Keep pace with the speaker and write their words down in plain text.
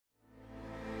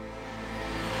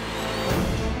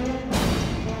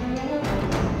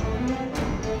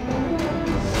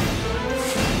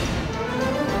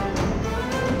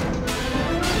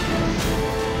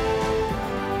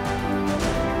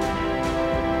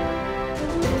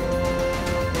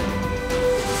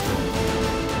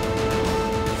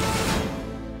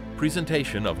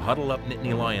Presentation of Huddle Up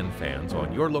Nittany Lion fans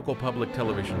on your local public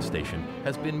television station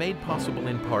has been made possible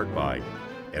in part by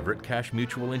Everett Cash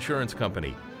Mutual Insurance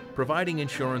Company, providing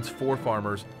insurance for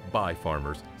farmers by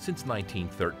farmers since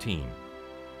 1913.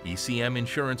 ECM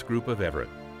Insurance Group of Everett.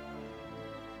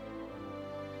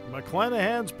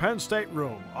 McClanahan's Penn State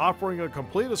Room, offering a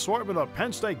complete assortment of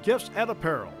Penn State gifts and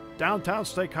apparel. Downtown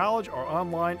State College or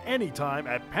online anytime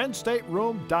at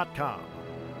PennStateRoom.com.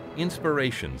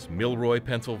 Inspirations, Milroy,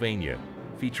 Pennsylvania,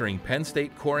 featuring Penn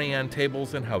State Corian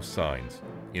tables and house signs.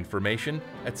 Information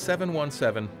at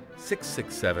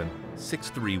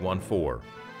 717-667-6314.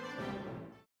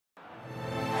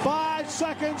 5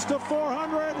 seconds to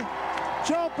 400.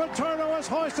 Joe Paterno is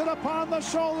hoisted upon the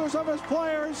shoulders of his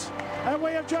players, and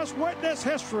we have just witnessed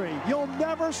history. You'll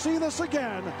never see this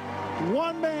again.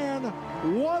 One man,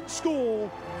 one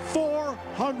school,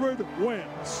 400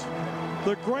 wins.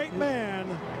 The great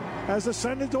man has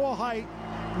ascended to a height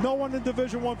no one in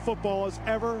Division I football has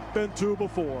ever been to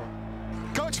before.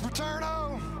 Coach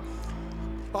Paterno,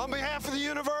 on behalf of the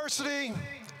university,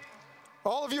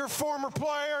 all of your former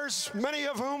players, many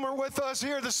of whom are with us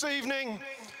here this evening,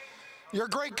 your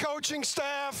great coaching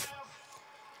staff,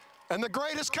 and the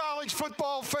greatest college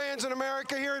football fans in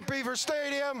America here at Beaver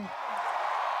Stadium,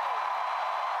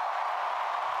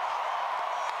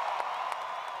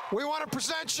 we want to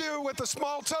present you with a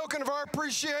small token of our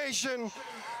appreciation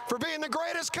for being the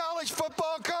greatest college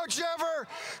football coach ever,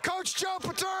 Coach Joe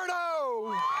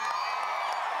Paterno.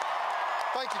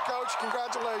 Thank you, Coach.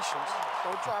 Congratulations.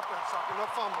 Don't drop that sucker. No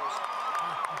fumbles.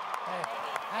 Hey,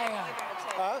 hang on.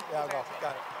 Yeah, I'll go.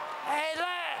 Got it. Hey,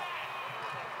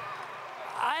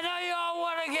 I know you all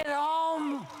want to get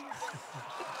home.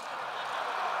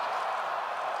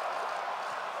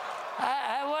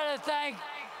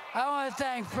 I want to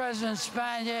thank President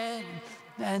Spanier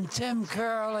and Tim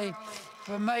Curley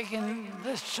for making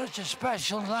this such a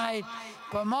special night.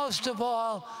 But most of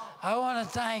all, I want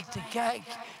to thank the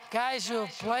guys who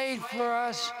have played for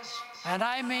us, and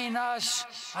I mean us,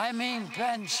 I mean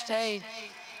Penn State,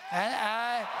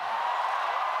 and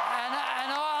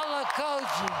all the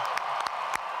coaches.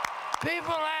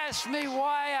 People ask me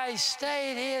why I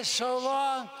stayed here so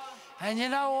long, and you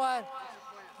know what?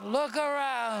 Look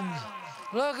around.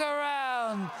 Look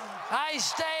around. I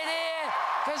stayed here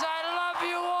because I love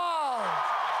you all.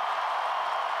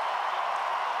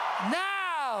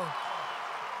 Now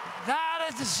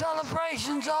that the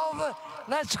celebration's over,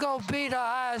 let's go beat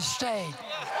Ohio State.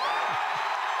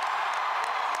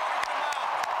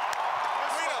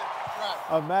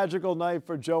 A magical night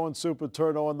for Joe and Sue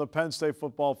Paterno and the Penn State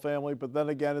football family, but then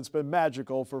again, it's been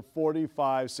magical for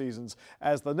 45 seasons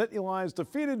as the Nittany Lions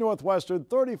defeated Northwestern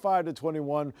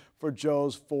 35-21 for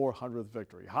Joe's 400th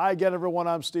victory. Hi again, everyone.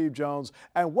 I'm Steve Jones,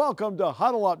 and welcome to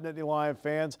Huddle Up Nittany Lion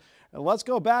fans. And let's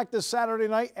go back to Saturday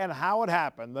night and how it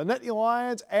happened. The Nittany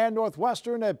Lions and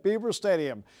Northwestern at Beaver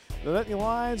Stadium. The Nittany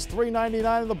Lions,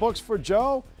 $3.99 in the books for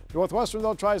Joe. Northwestern,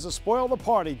 though, tries to spoil the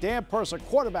party. Dan Purser,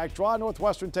 quarterback draw.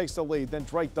 Northwestern takes the lead. Then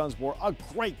Drake Dunsmore, a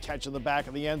great catch in the back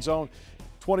of the end zone.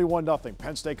 21-0.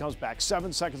 Penn State comes back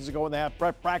 7 seconds to go in the half.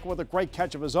 Brett Bracken with a great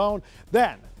catch of his own.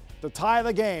 Then, to tie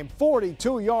the game,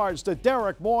 42 yards to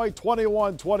Derek Moy,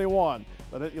 21-21.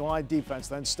 The Nittany Lion defense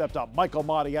then stepped up. Michael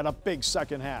Motti had a big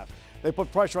second half. They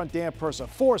put pressure on Dan Purser.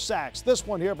 4 sacks. This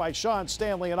one here by Sean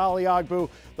Stanley and Ali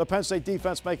Agbu. The Penn State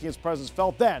defense making its presence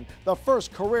felt. Then the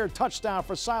first career touchdown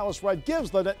for Silas Red gives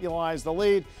the Nittany Lions the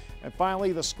lead. And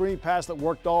finally, the screen pass that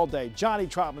worked all day. Johnny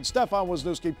Troutman, Stefan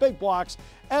Wisniewski, big blocks.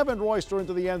 Evan Royster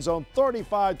into the end zone.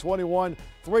 35-21.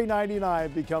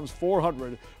 $3.99 becomes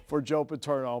 400 for Joe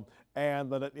Paterno and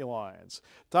the Nittany Lions.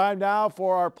 Time now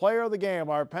for our player of the game,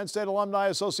 our Penn State Alumni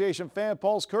Association fan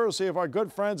pulse, courtesy of our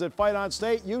good friends at Fight On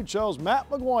State. You chose Matt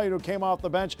McGloin, who came off the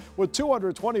bench with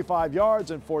 225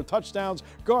 yards and 4 touchdowns,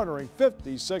 garnering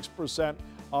 56%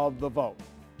 of the vote.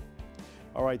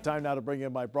 All right, time now to bring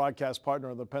in my broadcast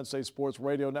partner on the Penn State Sports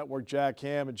Radio Network, Jack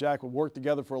Ham. And Jack, we've worked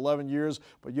together for 11 years,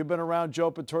 but you've been around Joe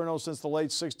Paterno since the late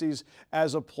 60s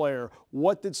as a player.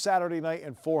 What did Saturday night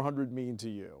and 400 mean to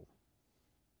you?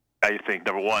 I think,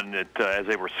 number one, that as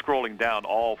they were scrolling down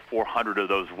all 400 of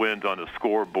those wins on the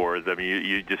scoreboards, I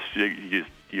mean,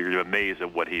 you're amazed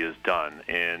at what he has done.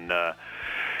 And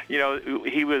you know,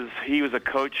 he was a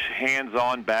coach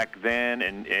hands-on back then,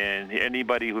 and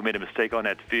anybody who made a mistake on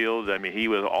that field, I mean, he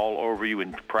was all over you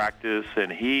in practice,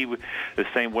 and he, the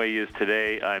same way he is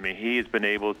today, I mean, he has been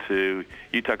able to,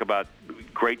 you talk about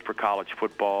great for college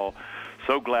football.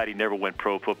 So glad he never went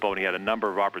pro football, and he had a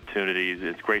number of opportunities.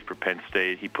 It's great for Penn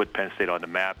State. He put Penn State on the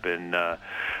map, and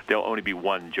there'll only be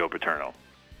one Joe Paterno.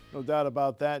 No doubt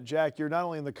about that. Jack, you're not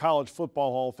only in the College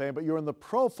Football Hall of Fame, but you're in the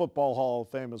Pro Football Hall of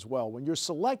Fame as well. When you're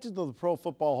selected to the Pro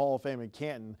Football Hall of Fame in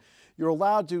Canton, you're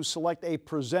allowed to select a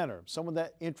presenter, someone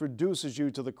that introduces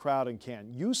you to the crowd in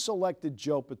Canton. You selected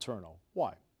Joe Paterno.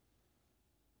 Why?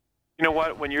 You know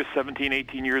what? When you're 17,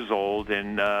 18 years old,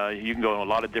 and you can go in a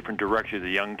lot of different directions as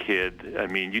a young kid. I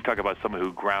mean, you talk about someone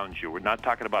who grounds you. We're not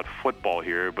talking about football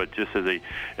here, but just as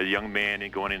a young man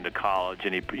and going into college,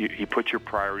 and he puts your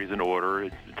priorities in order.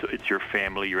 It's your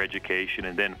family, your education,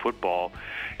 and then football.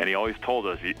 And he always told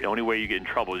us the only way you get in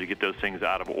trouble is you get those things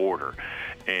out of order.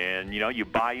 And, you know, you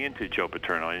buy into Joe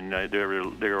Paterno. And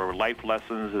there are life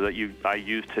lessons that I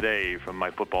use today from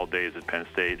my football days at Penn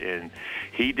State. And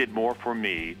he did more for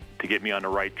me to get me on the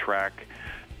right track,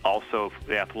 also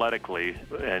athletically,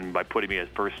 and by putting me as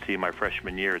first team my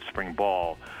freshman year at spring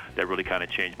ball, that really kind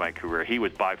of changed my career. He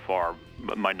was by far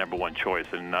my number one choice,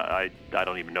 and I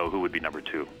don't even know who would be number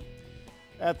two.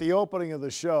 At the opening of the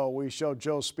show, we showed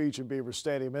Joe's speech in Beaver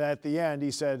Stadium, and at the end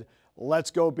he said, "Let's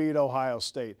go beat Ohio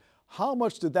State." How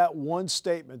much did that one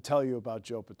statement tell you about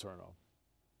Joe Paterno?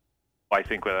 I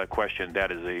think without question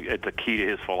that it's a key to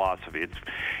his philosophy.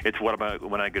 It's what am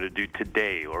I going to do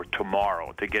today or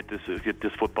tomorrow to get this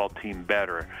football team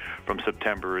better from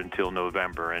September until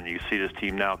November. And you see this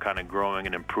team now kind of growing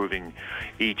and improving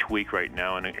each week right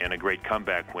now, and a great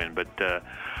comeback win. But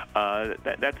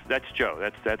that's Joe.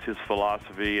 That's his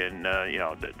philosophy. And you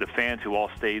know, the fans who all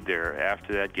stayed there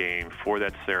after that game for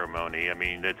that ceremony. I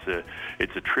mean, it's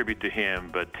a tribute to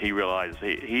him. But he realized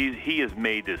he has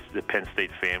made this the Penn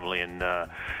State family, and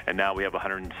now we have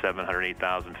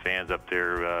 108,000 fans up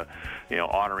there, you know,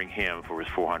 honoring him for his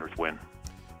 400th win.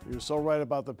 You're so right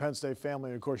about the Penn State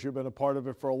family. Of course, you've been a part of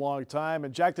it for a long time.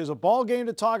 And Jack, there's a ball game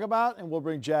to talk about, and we'll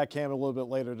bring Jack Ham a little bit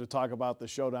later to talk about the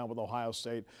showdown with Ohio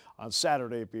State on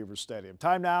Saturday at Beaver Stadium.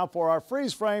 Time now for our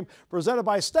freeze frame presented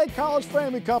by State College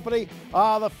Framing Company.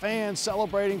 The fans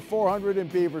celebrating 400 in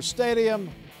Beaver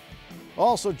Stadium.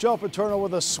 Also, Joe Paterno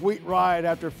with a sweet ride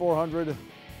after 400.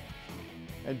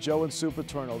 And Joe and Sue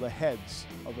Paterno, the heads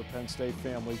of the Penn State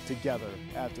family, together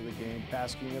after the game,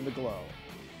 basking in the glow.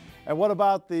 And what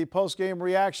about the post-game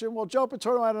reaction? Well, Joe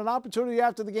Paterno had an opportunity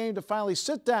after the game to finally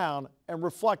sit down and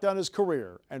reflect on his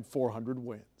career and 400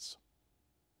 wins.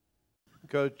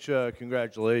 Coach,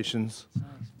 congratulations.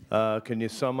 Can you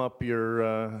sum up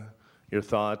your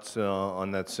thoughts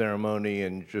on that ceremony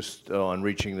and just on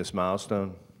reaching this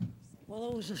milestone?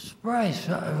 Well, it was a surprise,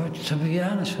 to be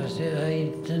honest with you. I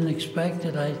didn't expect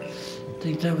it. I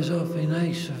think that was awfully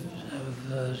nice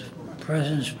of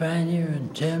President Spanier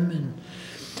and Tim, and,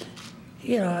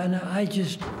 you know, and I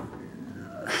just,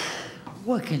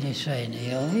 what can you say,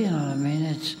 Neil? You know what I mean?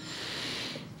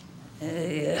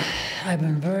 I've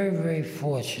been very, very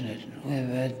fortunate. We've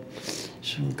had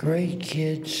some great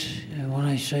kids, and when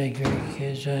I say great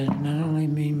kids, I not only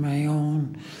mean my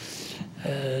own,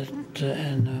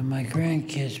 and my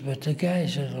grandkids, but the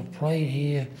guys that have played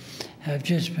here have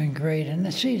just been great. And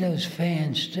to see those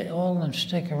fans, all of them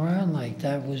stick around like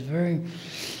that was very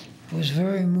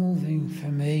moving for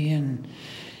me. And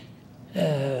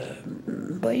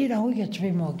but you know, we got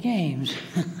 3 more games,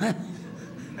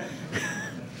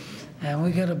 and we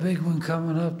got a big one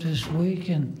coming up this week.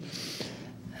 And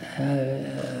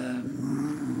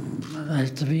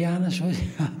to be honest with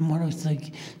you, I'm going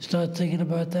to start thinking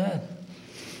about that.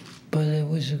 But it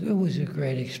was a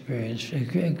great experience, a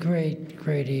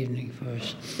great evening for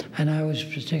us. And I was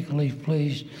particularly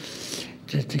pleased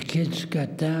that the kids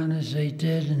got down as they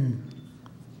did, and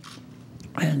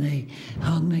they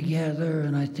hung together,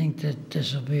 and I think that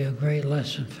this will be a great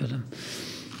lesson for them.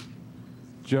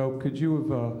 Joe, could you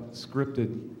have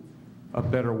scripted a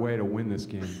better way to win this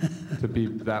game, to be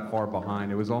that far behind?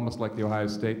 It was almost like the Ohio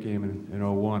State game in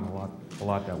 01, a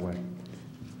lot that way.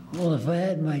 Well, if I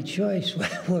had my choice,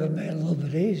 it would have made it a little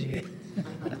bit easier.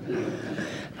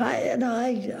 I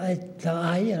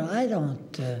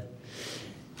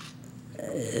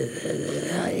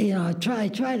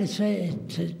try to say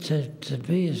to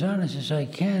be as honest as I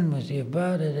can with you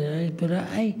about it, but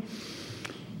I'm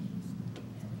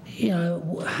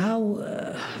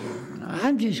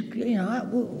just, you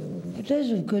know,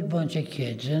 there's a good bunch of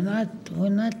kids, and we're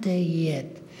not there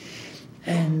yet.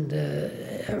 And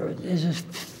there's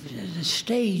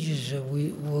stages that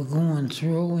we're going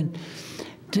through, and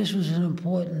this was an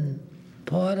important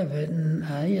part of it. And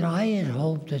you know, I had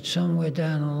hoped that somewhere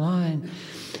down the line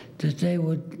that they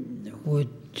would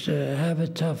have a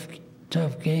tough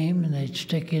game, and they'd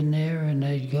stick in there and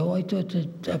they'd go. I thought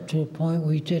that up to a point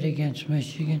we did against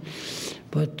Michigan,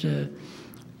 but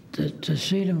to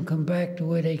see them come back the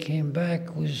way they came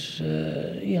back was,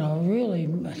 you know, really,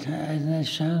 and that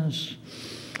sounds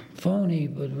phony,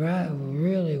 but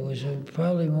really was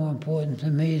probably more important to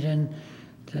me than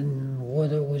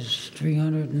whether it was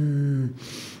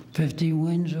 350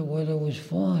 wins or whether it was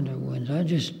 400 wins. I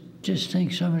just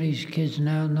think some of these kids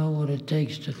now know what it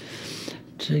takes to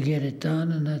get it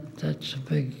done, and that's a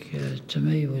big, to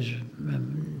me, was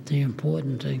the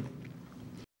important thing.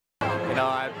 You know,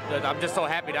 I'm just so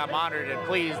happy that I'm honored and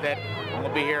pleased that I'm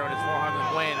going to be here on this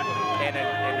 400th win and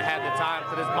have the time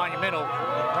for this monumental.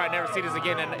 Probably never see this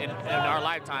again in our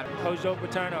lifetime. Coach Joe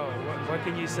Paterno, what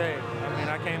can you say? I mean,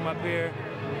 I came up here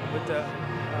with the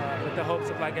hopes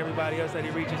of, like everybody else, that he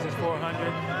reaches his 400,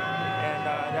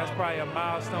 and that's probably a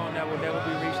milestone that will never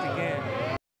be reached again.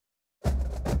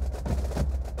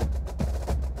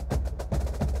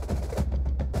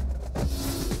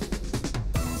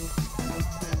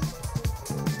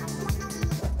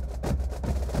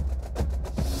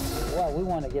 Well, we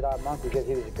want to get our monk because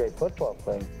he was a great football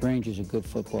player. Ranger's a good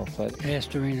football player.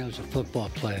 Astorino's a football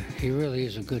player. He really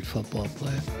is a good football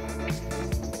player.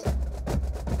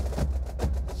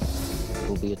 It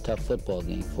will be a tough football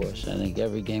game for us. I think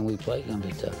every game we play is going to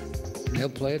be tough. They'll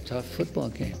play a tough football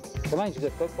game. Tulsa's a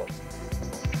good football team.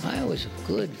 Iowa's a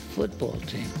good football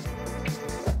team.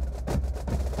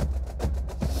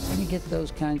 When you get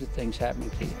those kinds of things happening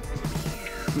to you,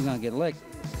 you're going to get licked.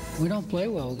 We don't play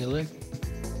well, we'll get licked.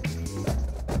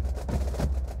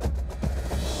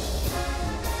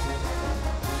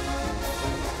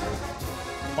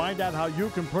 Find out how you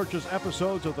can purchase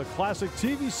episodes of the classic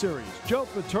TV series, Joe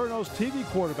Paterno's TV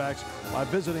Quarterbacks, by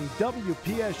visiting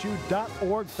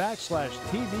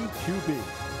WPSU.org/TVQB.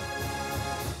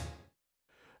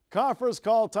 Conference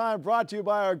call time brought to you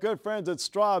by our good friends at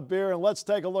Straw Beer. And let's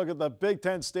take a look at the Big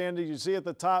Ten standings. You see at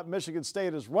the top, Michigan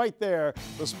State is right there.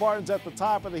 The Spartans at the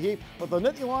top of the heap. But the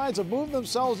Nittany Lions have moved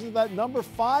themselves into that number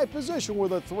 5 position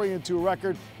with a 3-2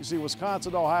 record. You see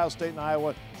Wisconsin, Ohio State, and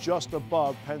Iowa just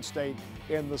above Penn State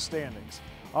in the standings.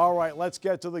 All right, let's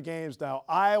get to the games now.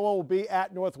 Iowa will be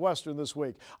at Northwestern this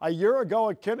week. A year ago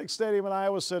at Kinnick Stadium in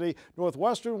Iowa City,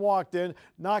 Northwestern walked in,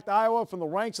 knocked Iowa from the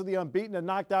ranks of the unbeaten, and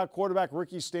knocked out quarterback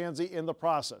Ricky Stanzi in the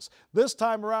process. This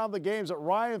time around, the game's at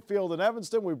Ryan Field in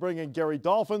Evanston. We bring in Gary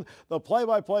Dolphin, the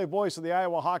play-by-play voice of the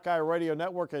Iowa Hawkeye Radio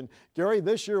Network. And Gary,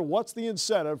 this year, what's the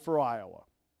incentive for Iowa?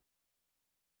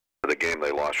 The game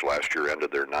they lost last year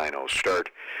ended their 9-0 start.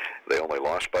 They only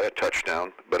lost by a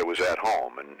touchdown, but it was at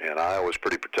home, and Iowa was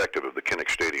pretty protective of the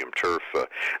Kinnick Stadium turf.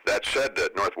 That said,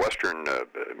 Northwestern,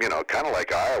 kind of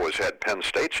like Iowa's had Penn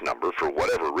State's number for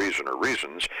whatever reason or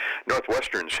reasons,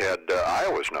 Northwestern's had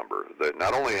Iowa's number.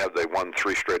 Not only have they won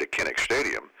 3 straight at Kinnick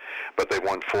Stadium, but they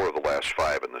won 4 of the last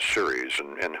 5 in the series,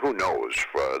 and who knows?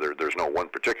 There's no one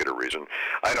particular reason.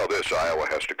 I know this, Iowa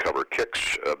has to cover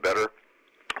kicks better.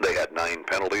 They had 9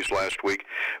 penalties last week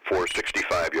for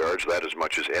 65 yards. That, as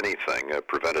much as anything,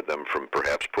 prevented them from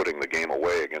perhaps putting the game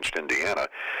away against Indiana.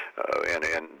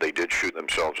 And they did shoot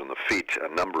themselves in the feet a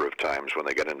number of times when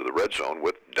they got into the red zone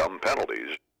with dumb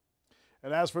penalties.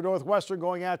 And as for Northwestern,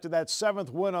 going after that 7th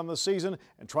win on the season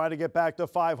and trying to get back to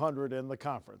 500 in the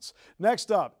conference.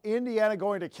 Next up, Indiana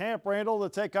going to Camp Randall to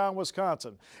take on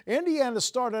Wisconsin. Indiana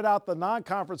started out the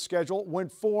non-conference schedule,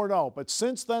 went 4-0, but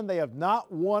since then they have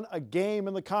not won a game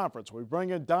in the conference. We bring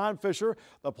in Don Fisher,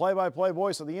 the play-by-play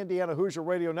voice of the Indiana Hoosier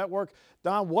Radio Network.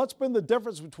 Don, what's been the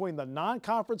difference between the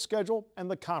non-conference schedule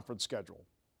and the conference schedule?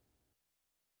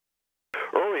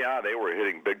 Early on, they were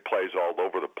hitting big plays all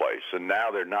over the place, and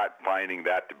now they're not finding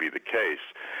that to be the case.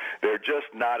 They're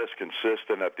just not as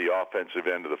consistent at the offensive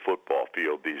end of the football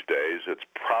field these days. It's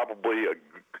probably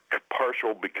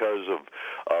partial because of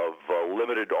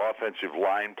limited offensive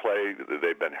line play.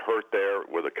 They've been hurt there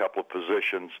with a couple of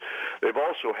positions. They've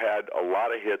also had a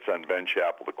lot of hits on Ben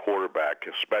Chappell, the quarterback,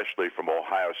 especially from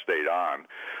Ohio State on.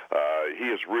 He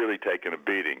has really taken a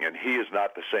beating, and he is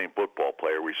not the same football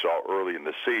player we saw early in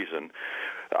the season.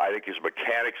 I think his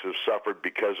mechanics have suffered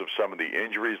because of some of the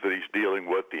injuries that he's dealing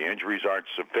with. The injuries aren't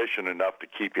sufficient enough to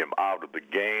keep him out of the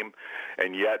game,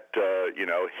 and yet,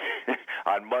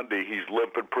 on Monday he's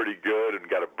limping pretty good and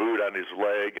got a boot on his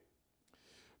leg.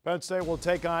 Penn State will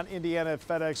take on Indiana at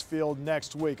FedEx Field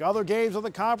next week. Other games of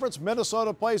the conference,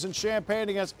 Minnesota plays in Champaign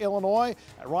against Illinois.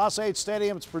 At Ross-Ade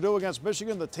Stadium, it's Purdue against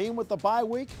Michigan. The team with the bye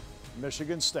week,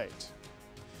 Michigan State.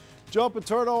 Joe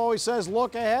Paterno always says,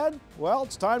 look ahead. Well,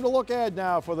 it's time to look ahead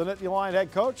now for the Nittany Lion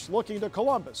head coach, looking to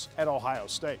Columbus at Ohio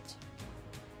State.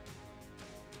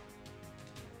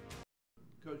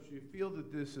 Coach, do you feel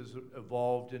that this has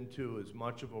evolved into as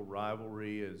much of a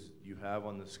rivalry as you have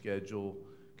on the schedule?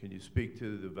 Can you speak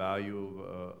to the value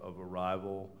of a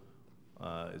rival?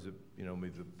 Is it,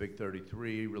 maybe the Big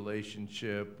 33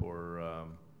 relationship, or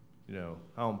you know,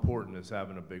 how important is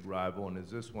having a big rival, and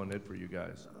is this one it for you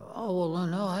guys? Oh, well,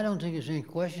 no, I don't think there's any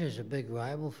question it's a big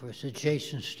rival for us.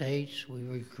 Adjacent states, we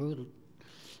recruited.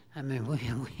 I mean,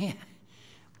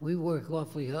 we work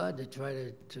awfully hard to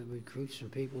try to recruit some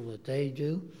people that they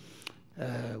do.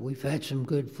 We've had some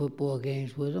good football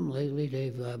games with them lately.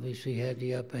 They've obviously had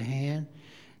the upper hand.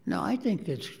 No, I think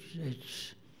it's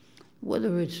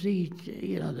whether it's the,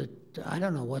 you know, I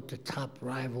don't know what the top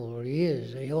rivalry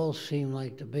is. They all seem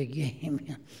like the big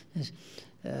game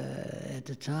at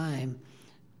the time,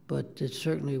 but it's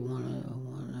certainly one of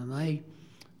them.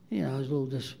 You know, I was a little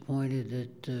disappointed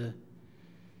that,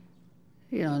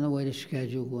 you know, in the way the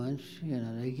schedule went, you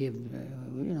know, they give,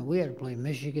 you know, we had to play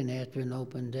Michigan after an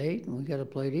open date, and we got to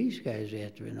play these guys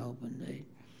after an open date.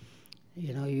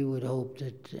 You know, you would hope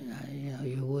that, you know,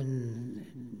 you wouldn't,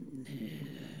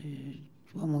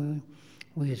 when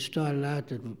we had started out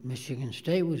that Michigan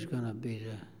State was going to be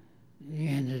the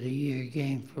end of the year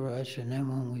game for us, and then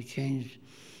when we changed,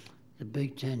 the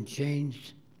Big Ten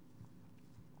changed,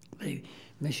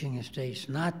 Michigan State's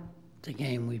not the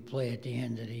game we play at the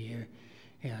end of the year.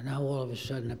 Yeah, now all of a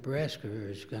sudden Nebraska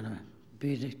is going to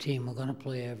be the team we're going to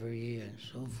play every year and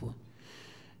so forth.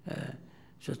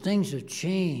 So things have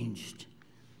changed,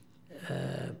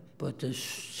 but there's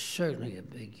certainly a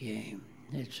big game.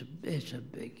 It's a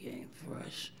big game for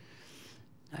us.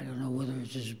 I don't know whether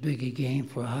it's as big a game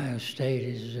for Ohio State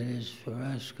as it is for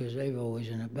us, because they've always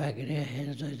in the back of their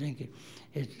heads, I think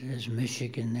there's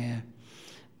Michigan there.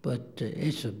 But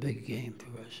it's a big game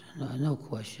for us, no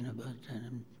question about that.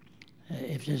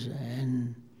 If there's,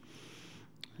 and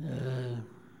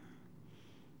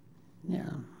yeah,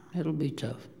 it'll be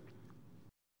tough.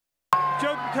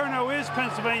 Joe Paterno is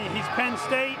Pennsylvania. He's Penn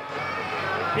State.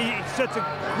 He sets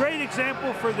a great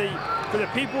example for the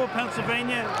people of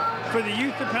Pennsylvania, for the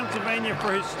youth of Pennsylvania,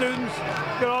 for his students,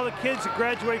 got all the kids that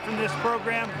graduate from this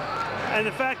program. And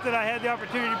the fact that I had the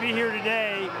opportunity to be here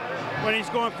today when he's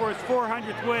going for his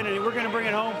 400th win, and we're going to bring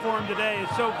it home for him today, is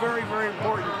so very, very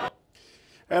important.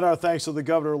 And our thanks to the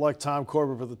Governor-elect Tom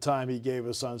Corbett for the time he gave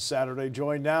us on Saturday.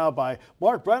 Joined now by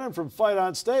Mark Brennan from Fight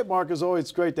on State. Mark, as always,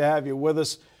 it's great to have you with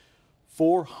us.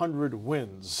 400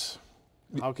 wins.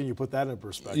 How can you put that in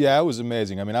perspective? Yeah, it was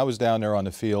amazing. I mean, I was down there on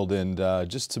the field, and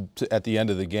just at the end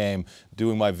of the game,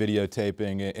 doing my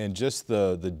videotaping, and just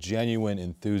the genuine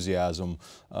enthusiasm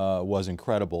was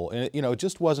incredible. And you know, it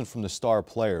just wasn't from the star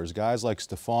players. Guys like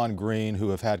Stephon Green,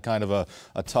 who have had kind of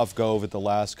a tough go of it the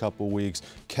last couple of weeks.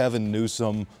 Kevin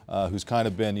Newsom, who's kind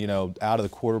of been, you know, out of the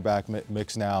quarterback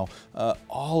mix now.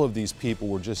 All of these people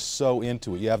were just so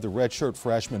into it. You have the redshirt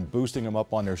freshmen boosting them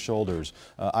up on their shoulders.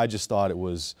 I just thought it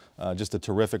was just a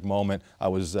terrific moment. I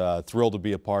was thrilled to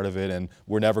be a part of it, and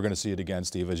we're never going to see it again,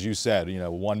 Steve. As you said, you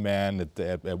know, one man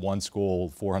at one school,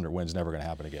 400 wins, never going to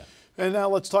happen again. And now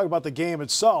let's talk about the game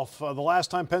itself. The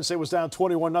last time Penn State was down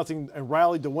 21-0 and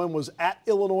rallied to win was at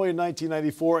Illinois in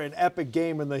 1994, an epic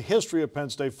game in the history of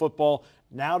Penn State football.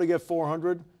 Now to get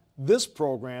 400, this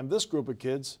program, this group of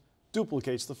kids,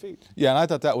 duplicates the feat. Yeah, and I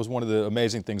thought that was one of the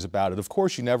amazing things about it. Of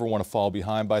course, you never want to fall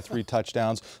behind by 3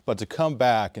 touchdowns, but to come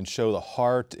back and show the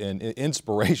heart and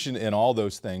inspiration and all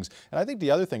those things. And I think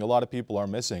the other thing a lot of people are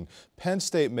missing, Penn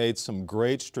State made some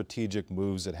great strategic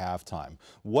moves at halftime.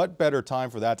 What better time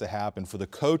for that to happen, for the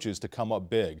coaches to come up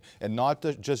big, and not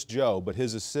just Joe, but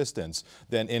his assistants,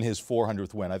 than in his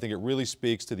 400th win. I think it really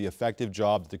speaks to the effective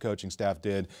job that the coaching staff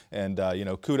did, and you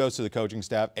know, kudos to the coaching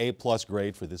staff, A+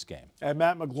 grade for this game. And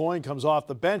Matt McGloin comes off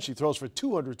the bench. He throws for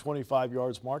 225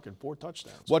 yards, Mark, and 4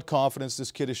 touchdowns. What confidence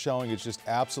this kid is showing. It's just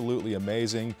absolutely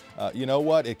amazing. You know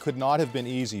what? It could not have been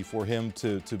easy for him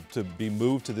to be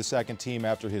moved to the second team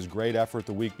after his great effort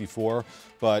the week before,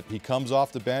 but he comes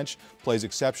off the bench, plays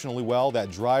exceptionally well.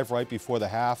 That drive right before the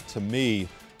half, to me,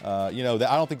 you know,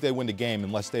 I don't think they win the game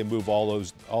unless they move all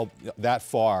that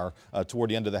far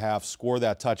toward the end of the half, score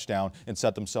that touchdown, and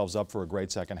set themselves up for a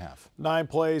great second half. 9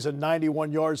 plays and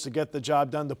 91 yards to get the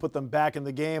job done to put them back in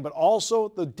the game, but also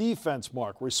the defense,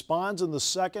 Mark, responds in the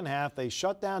second half. They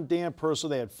shut down Dan Purser.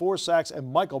 They had 4 sacks,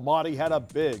 and Michael Motti had a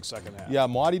big second half. Yeah,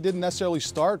 Motti didn't necessarily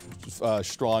start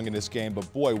strong in this game,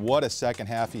 but boy, what a second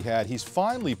half he had. He's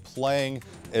finally playing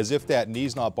as if that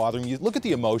knee's not bothering you. Look at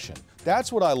the emotion.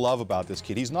 That's what I love about this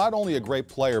kid. He's not only a great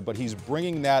player, but he's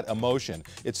bringing that emotion.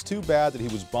 It's too bad that he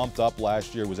was bumped up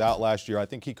last year, was out last year. I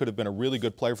think he could have been a really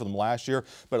good player for them last year,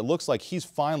 but it looks like he's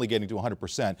finally getting to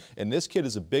 100%. And this kid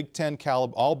is a Big Ten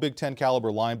caliber, all Big Ten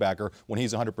caliber linebacker when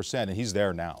he's 100%, and he's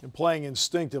there now. And playing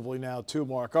instinctively now too,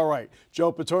 Mark. All right,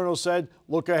 Joe Paterno said,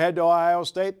 look ahead to Ohio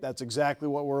State. That's exactly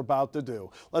what we're about to do.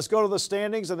 Let's go to the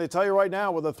standings, and they tell you right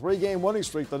now, with a 3-game winning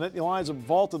streak, the Nittany Lions have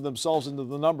vaulted themselves into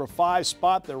the number 5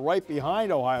 spot. They're right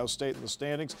behind Ohio State in the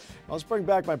standings. Now let's bring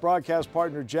back my broadcast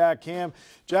partner, Jack Ham.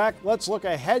 Jack, let's look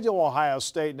ahead to Ohio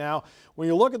State now. When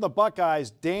you look at the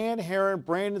Buckeyes, Dan Herron,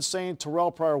 Brandon Sain,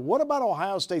 Terrell Pryor, what about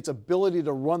Ohio State's ability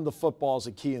to run the football as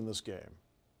a key in this game?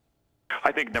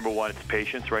 I think, number one, it's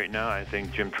patience right now. I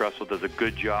think Jim Tressel does a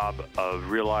good job of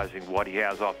realizing what he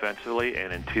has offensively,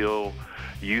 and until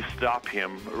you stop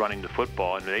him running the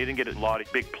football, and they didn't get a lot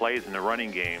of big plays in the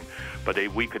running game, but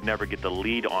we could never get the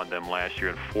lead on them last year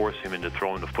and force him into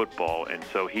throwing the football, and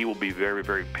so he will be very,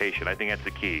 very patient. I think that's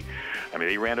the key. I mean,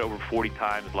 they ran it over 40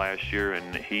 times last year,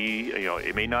 and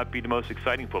it may not be the most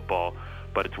exciting football,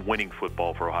 but it's winning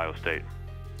football for Ohio State.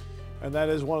 And that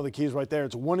is one of the keys right there.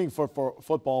 It's winning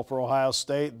football for Ohio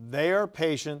State. They are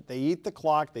patient. They eat the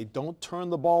clock. They don't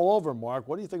turn the ball over, Mark.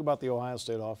 What do you think about the Ohio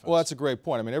State offense? Well, that's a great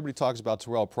point. I mean, everybody talks about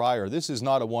Terrell Pryor. This is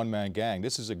not a one-man gang.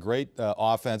 This is a great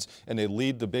offense, and they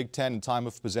lead the Big Ten in time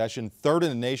of possession, third in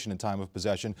the nation in time of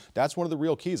possession. That's one of the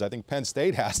real keys. I think Penn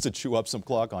State has to chew up some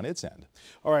clock on its end.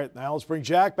 All right, now let's bring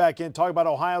Jack back in, talk about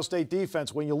Ohio State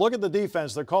defense. When you look at the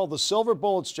defense, they're called the Silver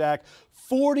Bullets, Jack.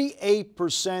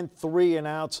 48% 3 and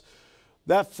outs.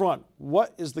 That front,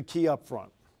 what is the key up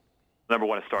front? Number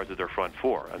one, it starts with their front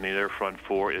four. I mean, their front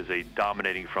four is a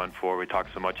dominating front four. We talk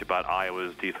so much about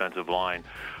Iowa's defensive line.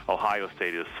 Ohio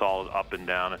State is solid up and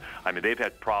down. I mean, they've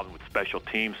had problems with special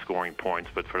teams scoring points,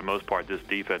 but for the most part, this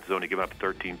defense has only given up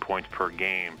 13 points per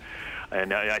game.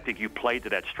 And I think you played to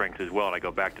that strength as well. And I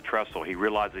go back to Tressel. He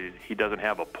realizes he doesn't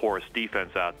have a porous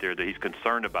defense out there that he's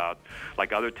concerned about,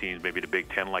 like other teams, maybe the Big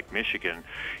Ten, like Michigan.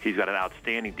 He's got an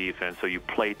outstanding defense, so you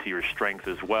play to your strengths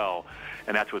as well.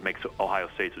 And that's what makes Ohio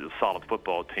State a solid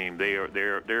football team.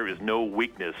 There is no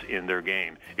weakness in their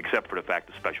game, except for the fact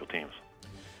of special teams.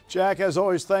 Jack, as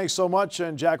always, thanks so much.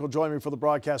 And Jack will join me for the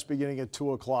broadcast beginning at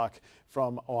 2 o'clock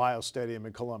from Ohio Stadium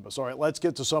in Columbus. All right, let's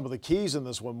get to some of the keys in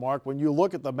this one, Mark. When you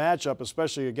look at the matchup,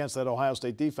 especially against that Ohio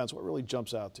State defense, what really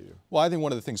jumps out to you? Well, I think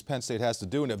one of the things Penn State has to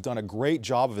do, and have done a great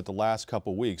job of it the last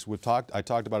couple weeks, I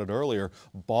talked about it earlier,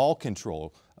 ball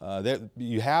control.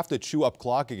 You have to chew up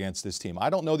clock against this team. I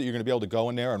don't know that you're going to be able to go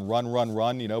in there and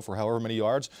run, for however many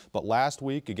yards. But last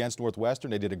week against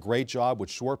Northwestern, they did a great job with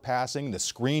short passing. The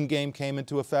screen game came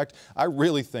into effect. I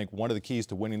really think one of the keys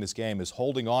to winning this game is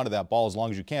holding on to that ball as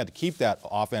long as you can to keep that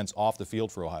offense off the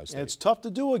field for Ohio State. And it's tough to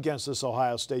do against this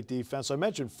Ohio State defense. I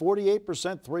mentioned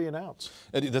 48% 3 and outs.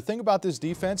 The thing about this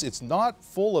defense, it's not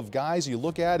full of guys you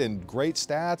look at in great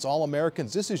stats,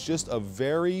 All-Americans. This is just a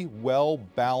very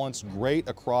well-balanced, great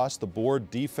across the board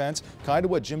defense, kind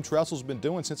of what Jim Tressel's been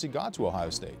doing since he got to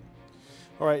Ohio State.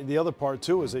 All right, the other part,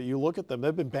 too, is that you look at them.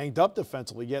 They've been banged up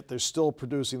defensively, yet they're still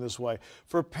producing this way.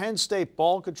 For Penn State,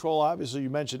 ball control, obviously, you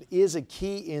mentioned, is a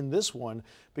key in this one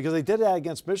because they did that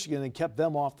against Michigan and kept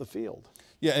them off the field.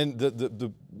 Yeah, and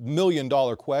the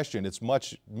million-dollar question, it's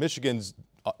Michigan's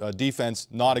defense,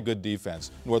 not a good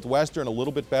defense. Northwestern, a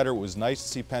little bit better. It was nice to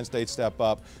see Penn State step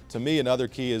up. To me, another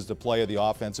key is the play of the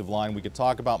offensive line. We could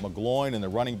talk about McGloin and the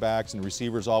running backs and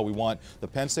receivers all we want. The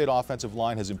Penn State offensive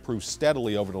line has improved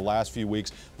steadily over the last few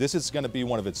weeks. This is going to be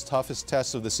one of its toughest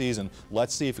tests of the season.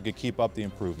 Let's see if it could keep up the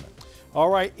improvement. All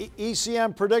right,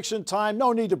 ECM prediction time.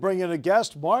 No need to bring in a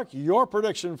guest. Mark, your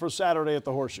prediction for Saturday at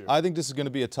the Horseshoe. I think this is going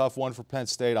to be a tough one for Penn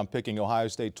State. I'm picking Ohio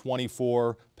State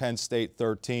 24, Penn State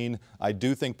 13. I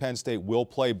do think Penn State will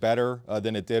play better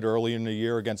than it did earlier in the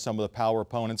year against some of the power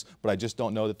opponents, but I just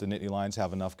don't know that the Nittany Lions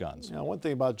have enough guns. Now, one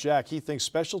thing about Jack, he thinks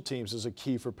special teams is a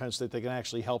key for Penn State. They can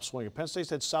actually help swing it. Penn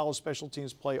State's had solid special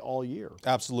teams play all year.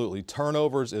 Absolutely.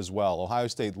 Turnovers as well. Ohio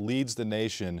State leads the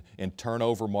nation in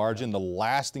turnover margin. The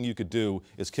last thing you could do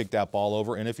is kick that ball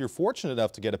over, and if you're fortunate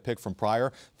enough to get a pick from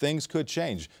Pryor, things could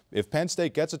change. If Penn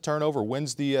State gets a turnover,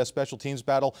 wins the special teams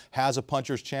battle, has a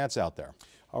puncher's chance out there.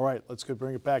 All right, let's go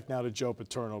bring it back now to Joe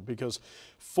Paterno because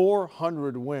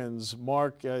 400 wins.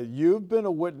 Mark, you've been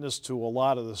a witness to a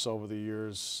lot of this over the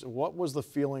years. What was the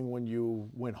feeling when you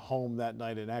went home that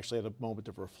night and actually had a moment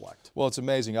to reflect? Well, it's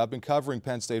amazing. I've been covering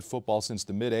Penn State football since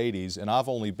the mid-'80s, and I've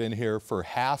only been here for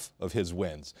half of his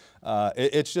wins.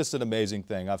 It's just an amazing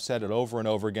thing. I've said it over and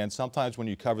over again. Sometimes when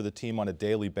you cover the team on a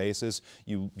daily basis,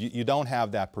 you don't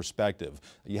have that perspective.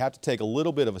 You have to take a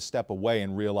little bit of a step away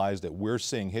and realize that we're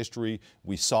seeing history.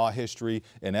 We saw history,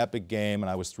 an epic game, and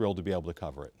I was thrilled to be able to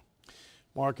cover it.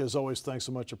 Mark, as always, thanks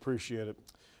so much. Appreciate it.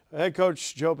 Head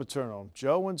coach Joe Paterno.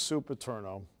 Joe and Sue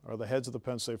Paterno are the heads of the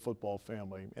Penn State football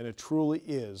family, and it truly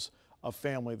is a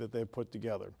family that they've put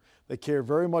together. They care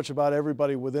very much about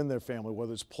everybody within their family,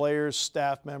 whether it's players,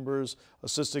 staff members,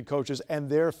 assistant coaches, and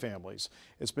their families.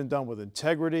 It's been done with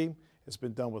integrity. It's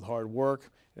been done with hard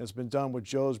work, and it's been done with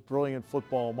Joe's brilliant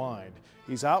football mind.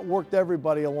 He's outworked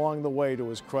everybody along the way, to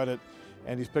his credit,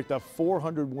 and he's picked up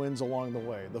 400 wins along the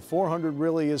way. The 400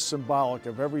 really is symbolic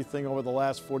of everything over the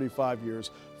last 45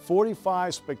 years.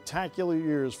 45 spectacular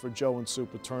years for Joe and Sue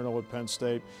Paterno at Penn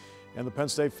State, and the Penn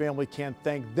State family can't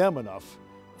thank them enough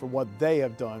for what they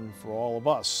have done for all of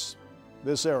us,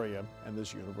 this area, and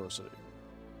this university.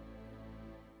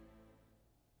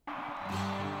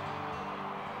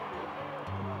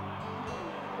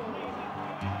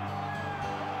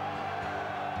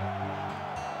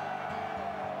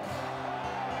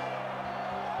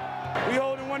 We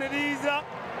holding one of these up.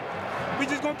 We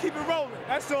just gonna keep it rolling.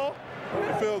 That's all.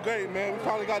 We feel great, man. We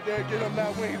finally got there, get him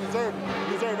that win. He deserved it.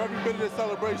 He deserved every bit of this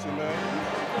celebration,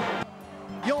 man.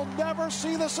 You'll never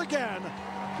see this again.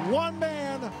 One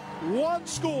man, one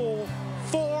school,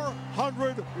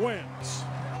 400 wins.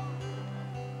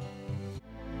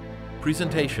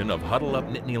 Presentation of Huddle Up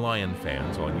Nittany Lion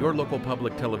fans on your local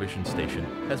public television station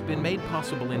has been made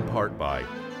possible in part by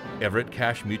Everett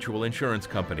Cash Mutual Insurance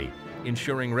Company,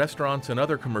 insuring restaurants and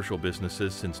other commercial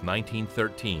businesses since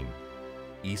 1913.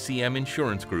 ECM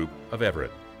Insurance Group of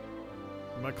Everett.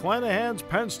 McClanahan's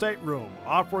Penn State Room,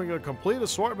 offering a complete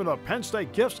assortment of Penn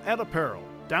State gifts and apparel.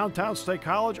 Downtown State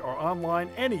College or online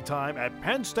anytime at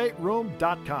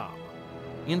PennStateRoom.com.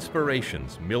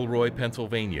 Inspirations, Milroy,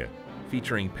 Pennsylvania,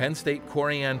 featuring Penn State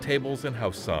Corian tables and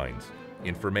house signs.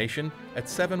 Information at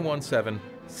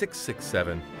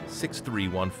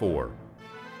 717-667-6314.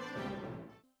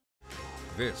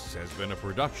 This has been a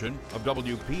production of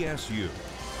WPSU.